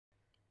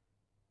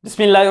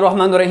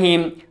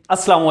Bismillahirrahmanirrahim.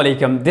 Assalamu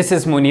alaikum. This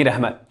is Muneer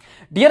Ahmad.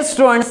 Dear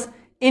students,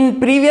 in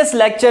previous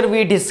lecture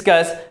we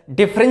discussed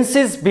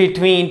differences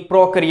between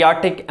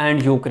prokaryotic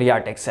and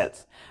eukaryotic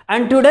cells.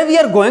 And today we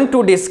are going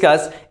to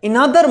discuss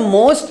another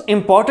most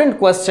important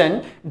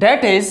question,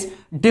 that is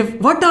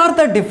what are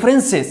the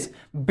differences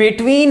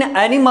between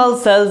animal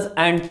cells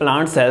and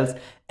plant cells.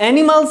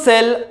 Animal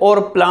cell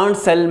और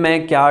plant cell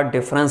में क्या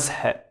difference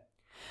है?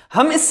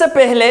 हम इससे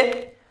पहले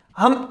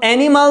हम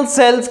animal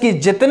cells की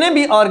जितने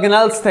भी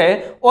ऑर्गेनल्स थे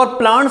और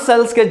प्लांट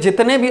सेल्स के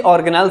जितने भी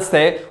ऑर्गेनल्स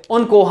थे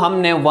उनको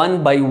हमने वन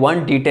बाय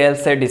वन डिटेल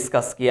से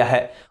डिस्कस किया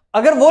है।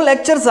 अगर वो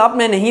लेक्चर्स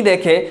आपने नहीं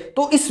देखे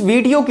तो इस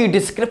वीडियो की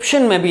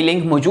डिस्क्रिप्शन में भी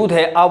लिंक मौजूद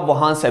है, आप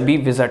वहां से भी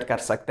विजिट कर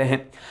सकते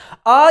हैं।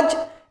 आज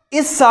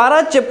इस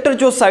सारा चैप्टर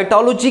जो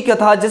साइटोलॉजी का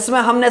था, जिसमें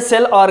हमने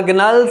सेल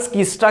ऑर्गेनल्स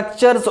की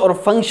स्ट्रक्चर्स और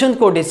फंक्शन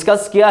को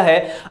डिस्कस किया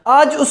है,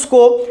 आज उसको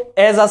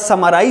एज अ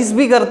समराइज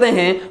भी करते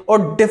हैं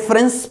और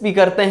डिफरेंस भी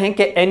करते हैं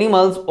कि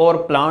एनिमल्स और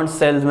प्लांट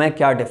सेल्स में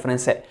क्या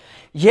डिफरेंस है।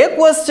 ये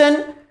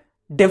question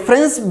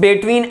difference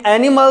between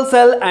animal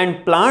cell and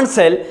plant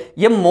cell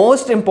ये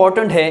मोस्ट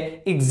इंपॉर्टेंट है।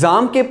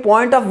 एग्जाम के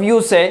पॉइंट ऑफ व्यू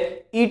से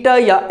ईटा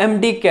या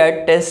MDCAT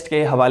टेस्ट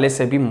के हवाले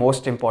से भी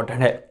मोस्ट इंपॉर्टेंट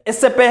है।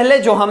 इससे पहले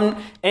जो हम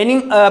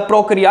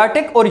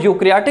प्रोकैरियोटिक और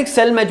यूकैरियोटिक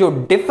सेल में जो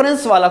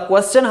डिफरेंस वाला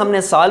क्वेश्चन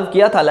हमने सॉल्व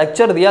किया था,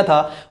 लेक्चर दिया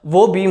था,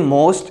 वो भी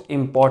मोस्ट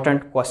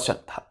इंपॉर्टेंट क्वेश्चन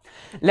था।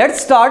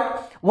 Let's start.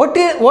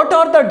 What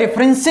are the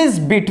differences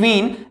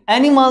between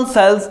animal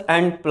cells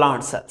and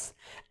plant cells.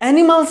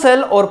 Animal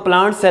cell और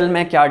प्लांट सेल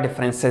में क्या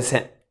डिफरेंसेस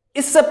हैं?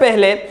 इससे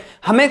पहले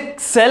हमें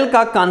सेल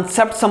का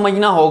कॉन्सेप्ट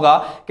समझना होगा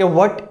कि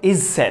what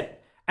is cell,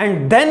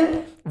 and then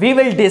we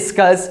will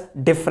discuss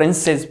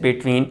differences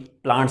between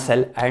plant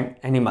cell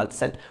and animal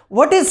cell.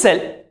 What is cell?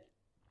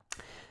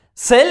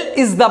 Cell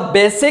is the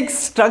basic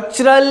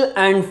structural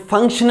and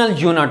functional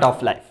unit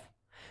of life,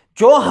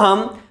 जो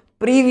हम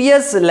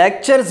प्रीवियस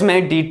लेक्चर्स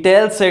में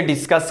detail से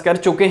discuss कर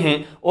चुके हैं।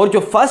 और जो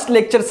first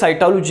lecture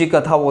cytology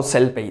का था वो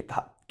सेल पे ही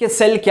था कि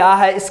सेल क्या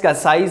है, इसका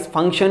साइज,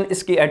 फंक्शन,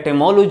 इसकी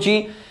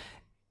एटिमोलॉजी,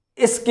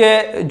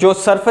 इसके जो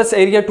surface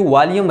area to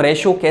volume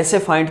ratio कैसे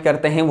फाइंड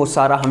करते हैं, वो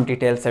सारा हम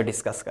डिटेल से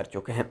डिस्कस कर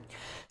चुके हैं।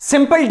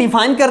 सिंपल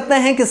डिफाइन करते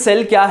हैं कि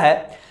सेल क्या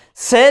है।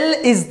 Cell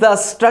is the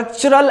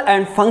structural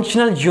and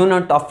functional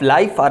unit of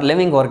life और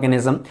लिविंग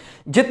ऑर्गेनिज्म।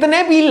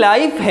 जितने भी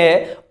लाइफ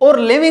है और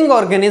लिविंग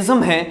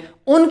ऑर्गेनिज्म है,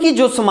 उनकी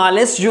जो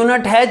स्मॉलेस्ट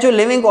यूनिट है, जो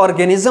लिविंग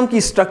ऑर्गेनिज्म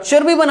की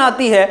स्ट्रक्चर भी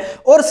बनाती है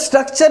और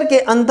स्ट्रक्चर के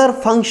अंदर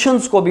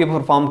फंक्शंस को भी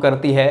परफॉर्म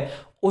करती है,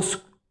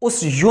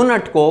 उस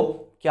यूनिट को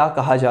क्या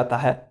कहा जाता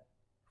है?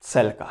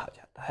 सेल कहा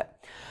जाता है।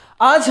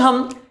 आज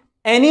हम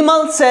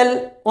एनिमल सेल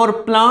और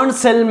प्लांट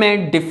सेल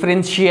में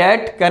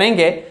डिफरेंशिएट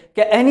करेंगे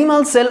कि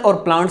एनिमल सेल और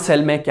प्लांट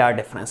सेल में क्या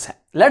डिफरेंस है।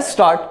 Let's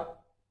start.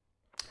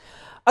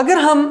 अगर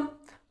हम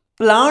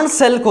प्लांट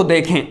सेल को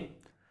देखें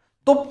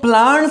तो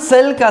प्लांट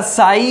सेल का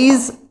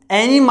साइज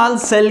एनिमल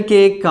सेल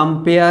के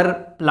कंपेयर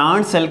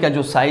प्लांट सेल का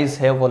जो साइज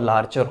है वो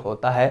लार्जर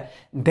होता है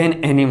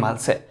देन एनिमल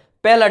सेल।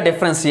 पहला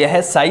डिफरेंस यह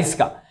है साइज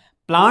का।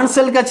 प्लांट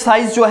सेल का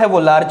साइज जो है वो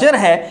लार्जर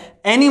है,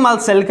 एनिमल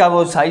सेल का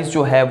वो साइज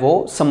जो है वो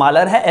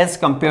स्मॉलर है as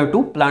compare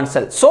to plant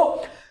cell. So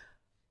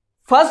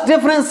first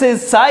difference is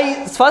size.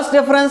 First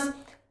difference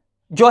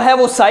जो है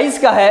वो साइज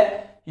का है।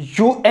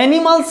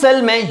 एनिमल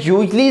सेल में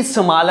usually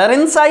smaller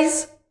in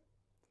size,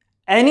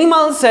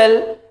 animal cell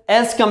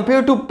as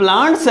compare to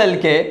plant cell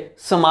के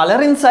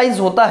स्मॉलर इन साइज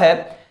होता है,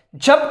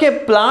 जबकि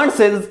plant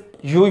cells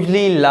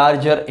usually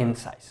larger in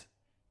size.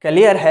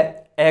 Clear है?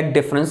 एक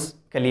डिफरेंस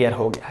क्लियर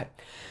हो गया है।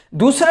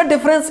 दूसरा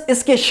डिफरेंस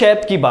इसके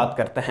शेप की बात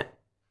करते हैं।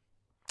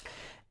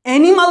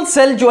 एनिमल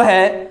सेल जो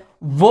है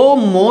वो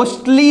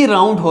मोस्टली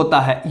राउंड होता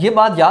है। ये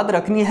बात याद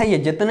रखनी है। ये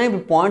जितने भी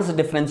पॉइंट्स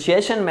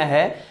डिफरेंशिएशन में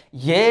है,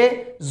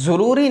 ये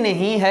जरूरी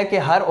नहीं है कि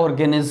हर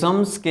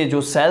ऑर्गेनिजम्स के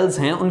जो सेल्स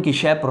हैं उनकी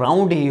शेप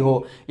राउंड ही हो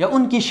या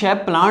उनकी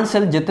शेप प्लांट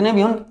सेल जितने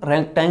भी उन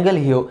रेक्टेंगल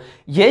ही हो।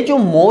 ये जो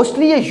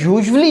मोस्टली या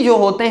यूजुअली जो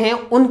होते हैं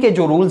उनके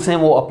जो रूल्स हैं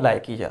वो अप्लाई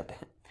किए जाते हैं।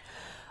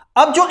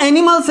 अब जो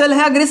एनिमल सेल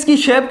है, अगर इसकी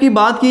शेप की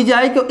बात की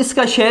जाए तो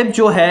इसका शेप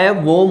जो है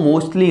वो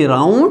मोस्टली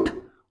राउंड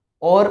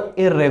और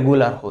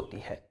इरेगुलर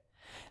होती है,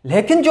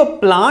 लेकिन जो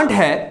प्लांट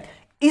है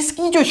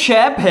इसकी जो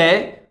शेप है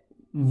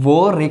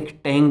वो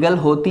रेक्टेंगल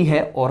होती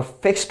है और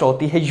फिक्स्ड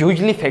होती है,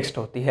 यूजुअली फिक्स्ड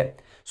होती है।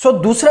 सो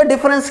दूसरा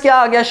डिफरेंस क्या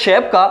आ गया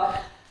शेप का?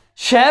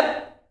 Shape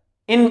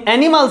in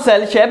animal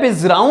cell shape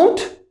is round,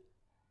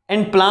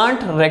 in plant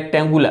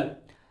rectangular.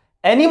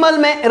 Animal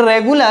में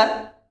irregular,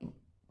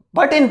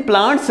 but in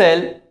plant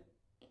cell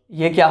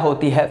ये क्या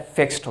होती है?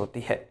 फिक्स्ड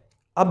होती है।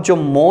 अब जो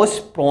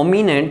मोस्ट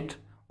प्रोमिनेंट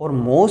और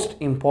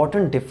मोस्ट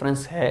इंपॉर्टेंट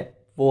डिफरेंस है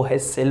वो है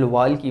सेल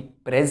वॉल की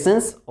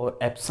प्रेजेंस और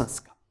एब्सेंस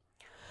का।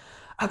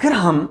 अगर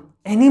हम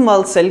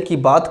एनिमल सेल की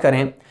बात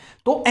करें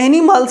तो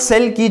एनिमल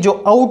सेल की जो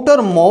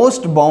आउटर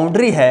मोस्ट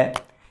बाउंड्री है,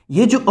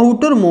 ये जो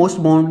आउटर मोस्ट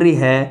बाउंड्री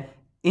है,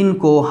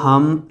 इनको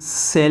हम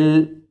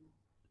सेल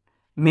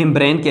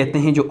मेम्ब्रेन कहते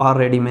हैं, जो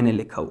ऑलरेडी मैंने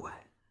लिखा हुआ है।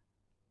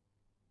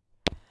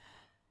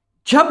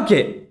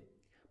 जबकि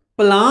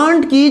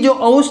प्लांट की जो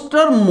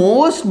आउटर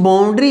मोस्ट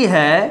बाउंड्री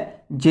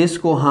है,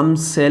 जिसको हम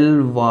सेल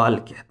वॉल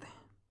कहते हैं,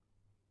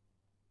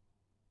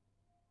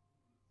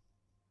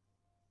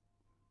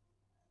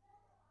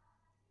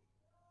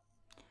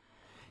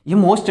 ये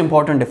मोस्ट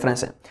इंपॉर्टेंट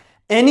डिफरेंस है।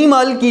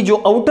 एनिमल की जो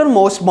आउटर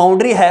मोस्ट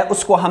बाउंड्री है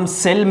उसको हम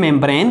सेल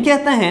मेम्ब्रेन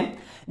कहते हैं,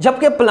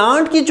 जबकि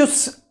प्लांट की जो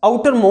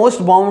आउटर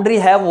मोस्ट बाउंड्री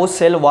है वो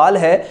सेल वॉल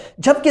है,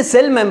 जबकि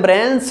सेल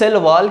मेम्ब्रेन सेल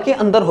वॉल के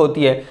अंदर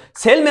होती है।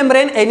 सेल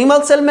मेम्ब्रेन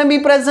एनिमल सेल में भी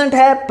प्रेजेंट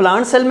है,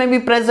 प्लांट सेल में भी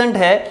प्रेजेंट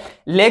है,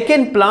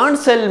 लेकिन प्लांट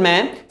सेल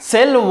में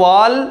सेल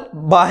वॉल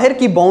बाहर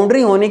की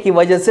बाउंड्री होने की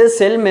वजह से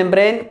cell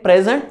membrane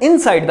present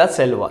inside the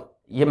cell wall.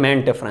 ये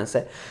मेन डिफरेंस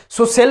है।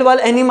 सो सेल वॉल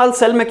एनिमल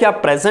सेल में क्या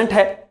प्रेजेंट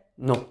है?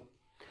 नो।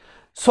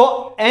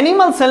 सो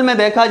एनिमल सेल में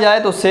देखा जाए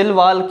तो सेल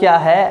वॉल क्या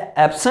है?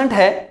 एब्सेंट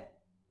है,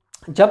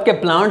 जबकि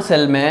प्लांट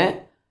सेल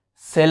में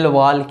सेल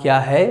वॉल क्या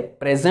है?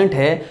 प्रेजेंट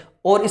है,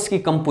 और इसकी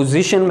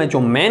कंपोजिशन में जो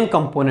मेन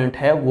कंपोनेंट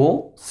है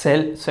वो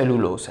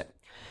सेलुलोज है।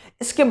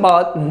 इसके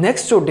बाद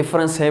नेक्स्ट जो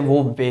डिफरेंस है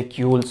वो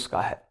वैक्यूल्स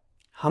का है।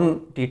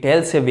 हम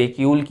डिटेल से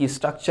वैक्यूल की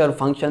स्ट्रक्चर,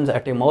 फंक्शंस,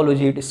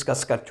 एटिमोलॉजी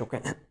डिस्कस कर चुके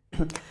हैं।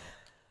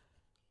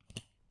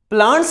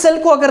 प्लांट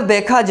सेल को अगर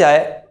देखा जाए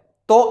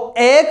तो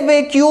एक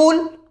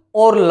वैक्यूल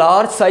और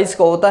लार्ज साइज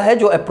का होता है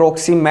जो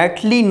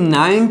अप्रोक्सीमेटली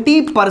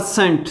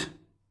 90%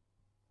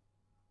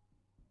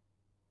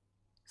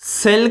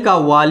 सेल का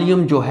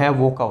वॉल्यूम जो है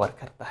वो कवर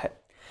करता है।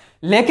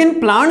 लेकिन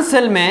प्लांट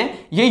सेल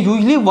में ये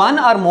यूजुअली 1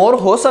 और मोर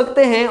हो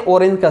सकते हैं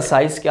और इनका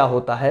साइज क्या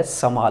होता है?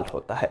 स्मॉल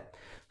होता है।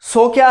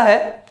 सो क्या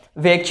है?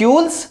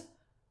 वैक्यूल्स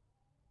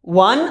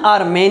 1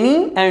 और many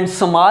and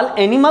small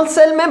animal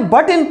cell में,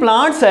 but in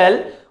plant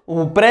cell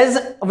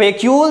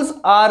vacuoles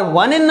are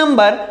 1 in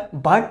number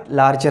but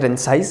larger in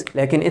size,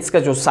 लेकिन इसका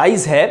जो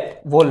साइज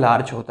है वो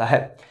लार्ज होता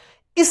है।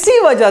 इसी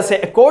वजह से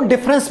एक और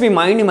डिफरेंस भी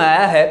माइंड में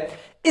आया है।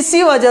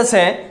 इसी वजह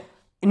से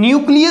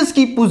न्यूक्लियस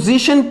की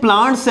पोजीशन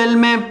प्लांट सेल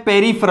में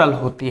पेरिफेरल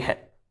होती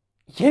है।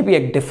 यह भी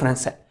एक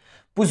डिफरेंस है।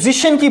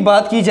 पोजीशन की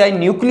बात की जाए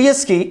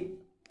न्यूक्लियस की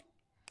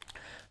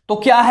तो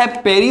क्या है?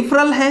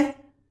 पेरिफेरल है।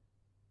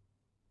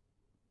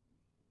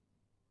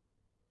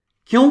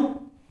 क्यों?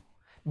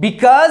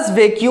 बिकॉज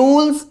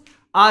वैक्यूल्स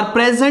आर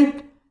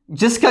प्रेजेंट,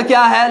 जिसका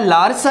क्या है?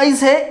 लार्ज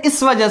साइज है,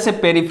 इस वजह से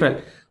peripheral.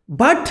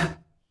 But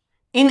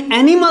in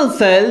animal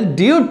cell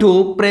due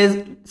to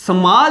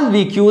small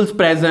vacuoles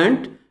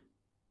present,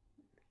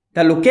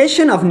 the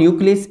location of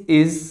nucleus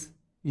is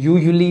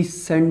usually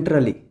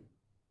centrally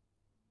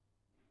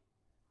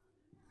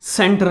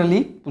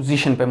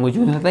position पे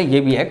मौजूद होता है।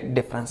 ये भी एक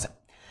डिफरेंस है।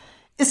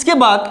 इसके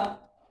बाद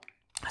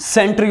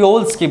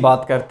सेंट्रियोल्स की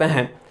बात करते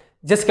हैं,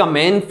 जिसका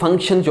मेन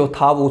फंक्शन जो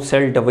था वो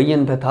सेल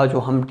डिवीजन पे था, जो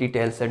हम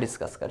डिटेल से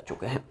डिस्कस कर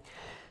चुके हैं।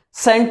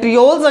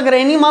 सेंट्रियोल्स अगर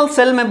एनिमल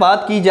सेल में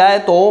बात की जाए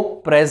तो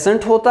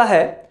प्रेजेंट होता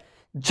है,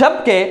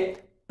 जबकि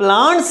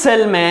प्लांट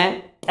सेल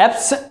में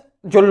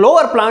जो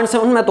लोअर प्लांट्स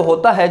हैं उनमें तो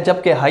होता है,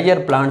 जबकि हायर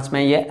प्लांट्स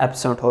में ये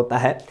एब्सेंट होता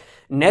है।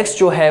 नेक्स्ट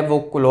जो है वो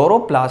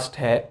क्लोरोप्लास्ट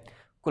है।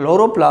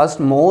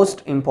 क्लोरोप्लास्ट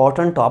मोस्ट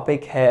इंपॉर्टेंट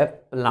टॉपिक है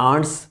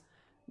प्लांट्स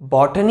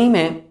बॉटनी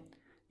में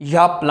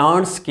या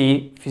प्लांट्स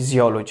की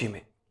फिजियोलॉजी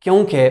में,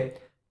 क्योंकि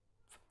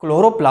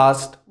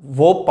क्लोरोप्लास्ट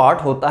वो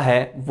पार्ट होता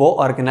है, वो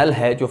ऑर्गेनल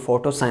है जो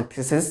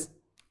फोटोसिंथेसिस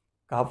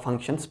का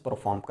फंक्शंस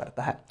परफॉर्म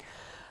करता है।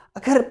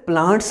 अगर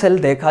प्लांट सेल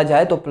देखा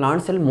जाए तो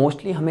प्लांट सेल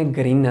मोस्टली हमें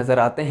ग्रीन नज़र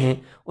आते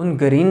हैं। उन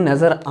ग्रीन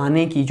नज़र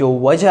आने की जो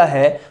वजह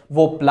है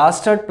वो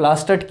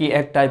प्लास्टिड की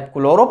एक टाइप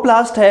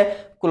क्लोरोप्लास्ट है।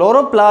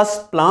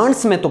 क्लोरोप्लास्ट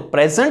प्लांट्स में तो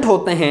प्रेजेंट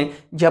होते हैं,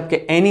 जबकि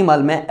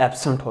एनिमल में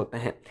एब्सेंट होते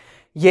हैं।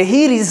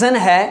 यही रीज़न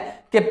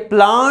है कि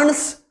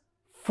प्लांट्स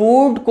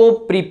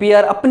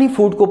अपनी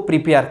फूड को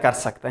प्रिपेयर कर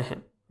सकते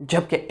हैं,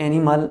 जबकि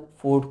एनिमल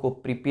फूड को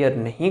प्रिपेयर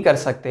नहीं कर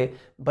सकते,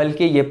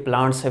 बल्कि ये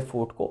प्लांट से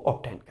फूड को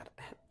ऑब्टेन करते हैं।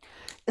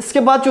 इसके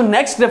बाद जो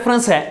नेक्स्ट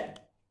डिफरेंस है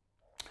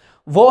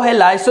वो है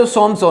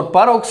लाइसोसोम्स और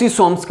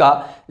परऑक्सीसोम्स का।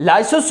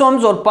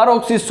 लाइसोसोम्स और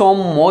परऑक्सीसोम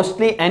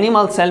मोस्टली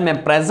एनिमल सेल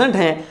में प्रेजेंट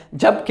हैं,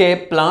 जबकि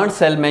प्लांट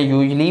सेल में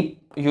यूजुअली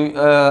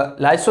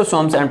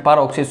लाइसोसोम्स एंड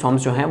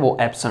परऑक्सीसोम्स जो हैं वो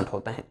एब्सेंट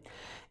होते हैं।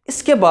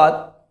 इसके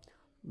बाद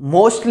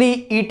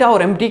मोस्टली ईटा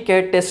और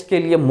एमडीकैट टेस्ट के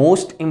लिए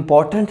मोस्ट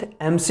इंपॉर्टेंट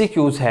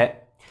एमसीक्यूज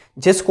है,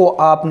 जिसको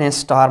आपने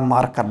स्टार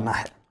मार्क करना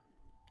है।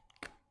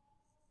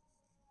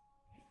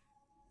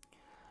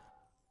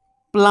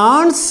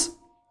 प्लांट्स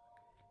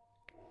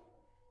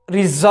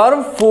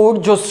रिजर्व फूड,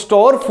 जो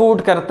स्टोर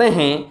फूड करते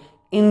हैं,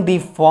 in the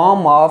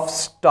form of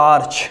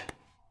starch,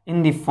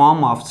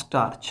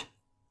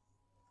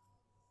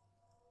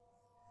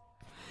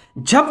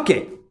 जबकि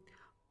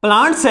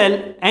plant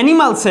cell,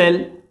 animal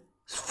cell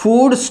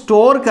food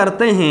store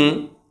करते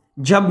हैं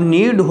जब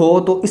नीड हो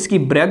तो इसकी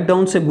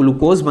ब्रेकडाउन से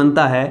ग्लूकोज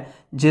बनता है,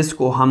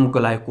 जिसको हम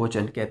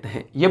ग्लाइकोजन कहते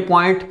हैं। यह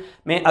पॉइंट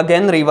मैं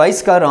अगेन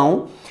रिवाइज कर रहा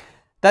हूं।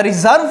 The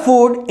reserve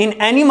food in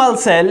animal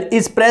cell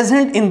is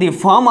present in the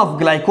form of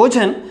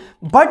glycogen,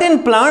 but in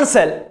plant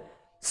cell,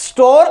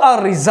 store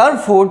or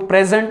reserve food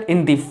present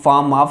in the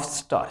form of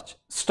starch.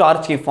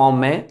 Starch की form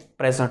में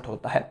present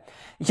होता है।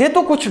 ये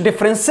तो कुछ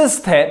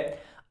डिफरेंसेस थे।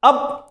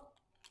 अब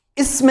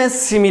इसमें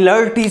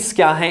सिमिलरिटीज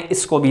क्या हैं,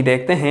 इसको भी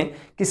देखते हैं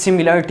कि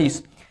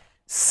सिमिलरिटीज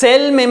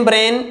सेल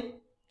मेम्ब्रेन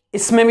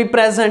इसमें भी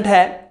प्रेजेंट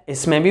है,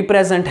 इसमें भी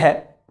प्रेजेंट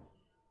है।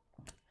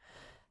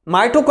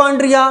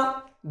 माइटोकॉन्ड्रिया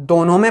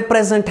दोनों में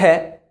प्रेजेंट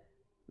है,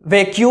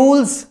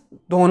 वैक्यूल्स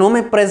दोनों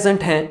में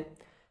प्रेजेंट हैं।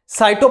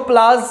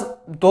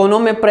 साइटोप्लाज्म दोनों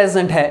में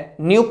प्रेजेंट है,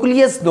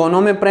 न्यूक्लियस दोनों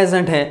में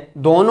प्रेजेंट है,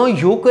 दोनों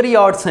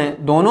यूकैरियोट्स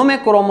हैं, दोनों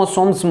में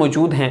क्रोमोसोम्स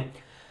मौजूद हैं,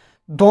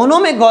 दोनों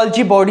में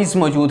गोल्जी बॉडीज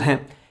मौजूद हैं।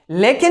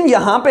 लेकिन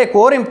यहां पे एक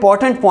और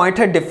इंपॉर्टेंट पॉइंट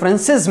है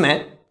डिफरेंसेस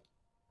में,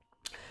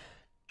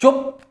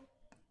 जो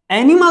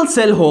एनिमल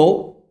सेल हो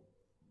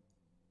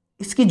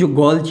इसकी जो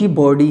गोल्जी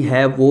बॉडी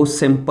है वो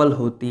सिंपल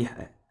होती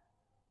है,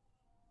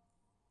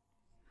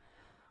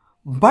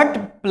 बट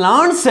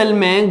प्लांट सेल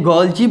में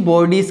गोल्जी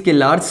बॉडीज के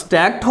लार्ज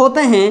स्टैक्ड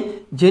होते हैं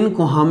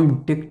जिनको हम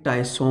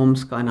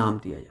डिक्टाइसोम्स का नाम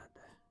दिया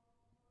जाता है।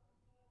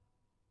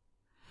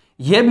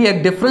 यह भी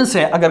एक डिफरेंस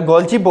है। अगर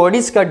गोल्जी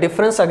बॉडीज का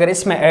डिफरेंस अगर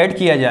इसमें ऐड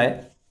किया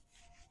जाए,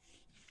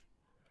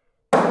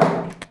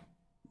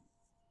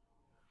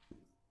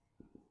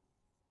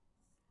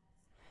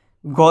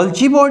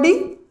 गोल्जी बॉडी,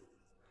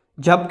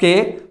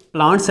 जबकि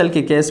प्लांट सेल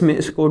के केस में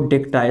इसको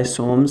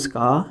डिक्टाइसोम्स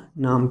का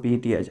नाम भी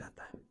दिया जाता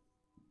है।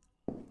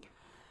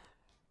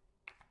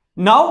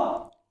 Now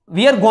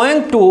we are going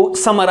to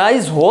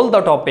summarize whole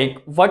the topic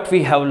what we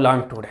have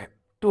learned today.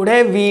 Today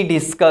we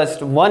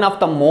discussed one of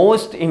the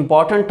most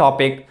important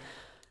topic,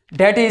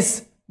 that is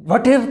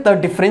what are the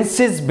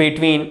differences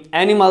between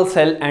animal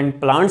cell and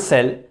plant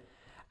cell,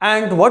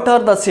 and what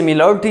are the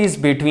similarities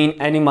between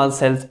animal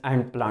cells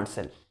and plant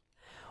cell.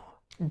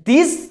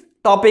 This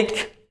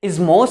topic is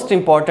most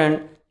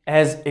important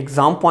as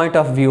exam point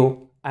of view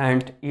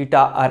and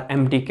ETA or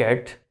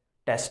MDCAT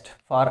test,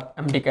 for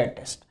MDCAT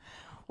test.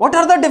 What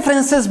are the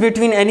differences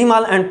between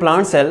animal and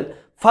plant cell?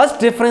 First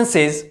difference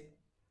is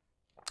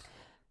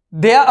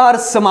they are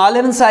smaller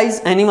in size,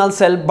 animal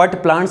cell, but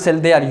plant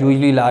cell they are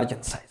usually large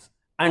in size.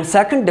 And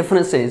second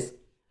difference is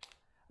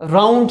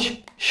round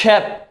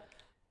shape.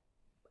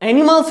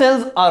 Animal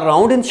cells are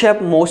round in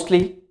shape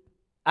mostly,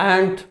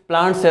 and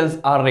plant cells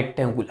are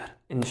rectangular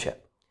in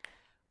shape.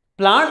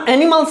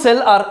 Animal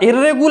cell are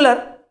irregular,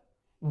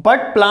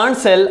 but plant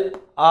cell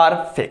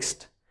are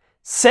fixed.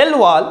 Cell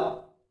wall,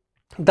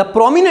 the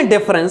prominent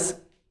difference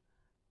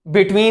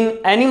between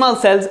animal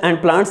cells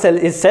and plant cell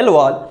is cell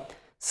wall.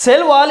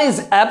 Cell wall is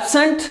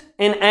absent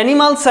in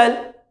animal cell.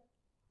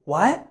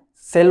 Why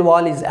cell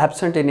wall is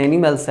absent in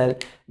animal cell?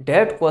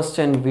 That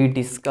question we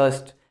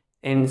discussed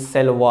in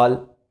cell wall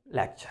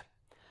lecture.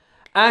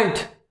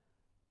 And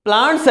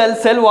plant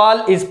cell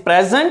wall is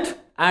present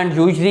and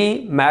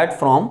usually made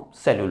from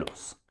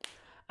cellulose.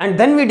 And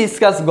then we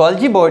discuss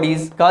Golgi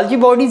bodies. Golgi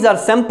bodies are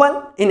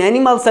simple in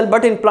animal cell,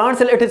 but in plant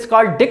cell it is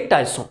called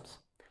dictysomes.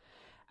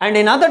 And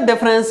another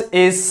difference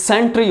is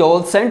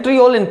centriole.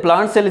 Centriole in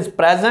plant cell is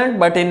present,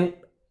 but in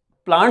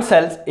plant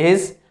cells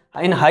is,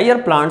 in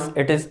higher plants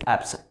it is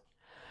absent.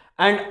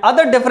 And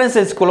other difference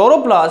is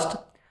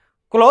chloroplast.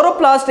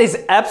 Chloroplast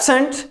is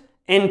absent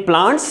in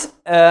plants,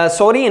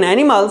 in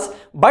animals,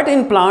 but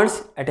in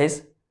plants it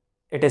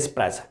is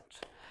present.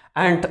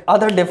 And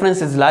other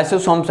difference is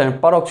lysosomes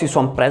and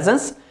peroxisome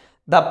presence.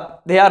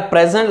 They are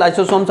present,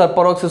 lysosomes or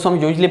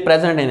peroxisomes usually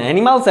present in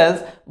animal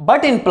cells,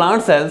 but in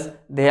plant cells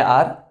they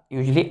are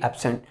usually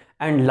absent.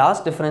 And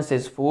last difference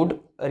is food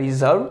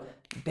reserve.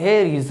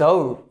 They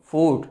reserve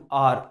food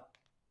or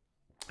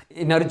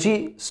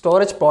energy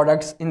storage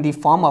products in the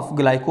form of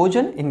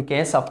glycogen in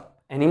case of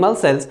animal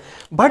cells,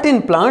 but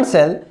in plant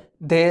cell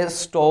they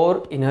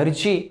store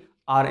energy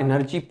or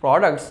energy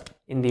products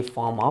in the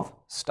form of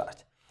starch.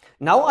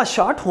 Now a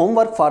short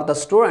homework for the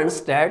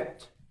students,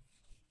 that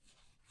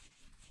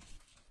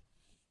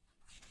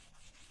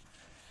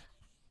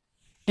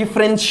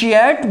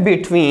differentiate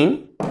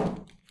between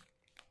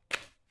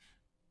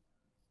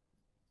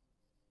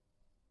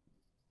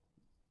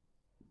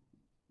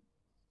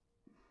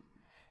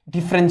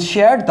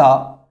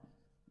the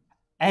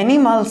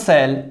animal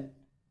cell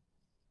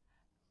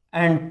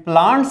and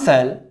plant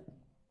cell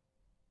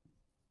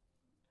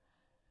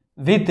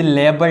with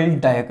label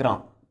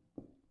diagram.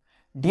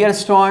 Dear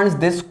students,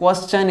 this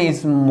question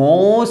is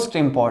most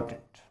important.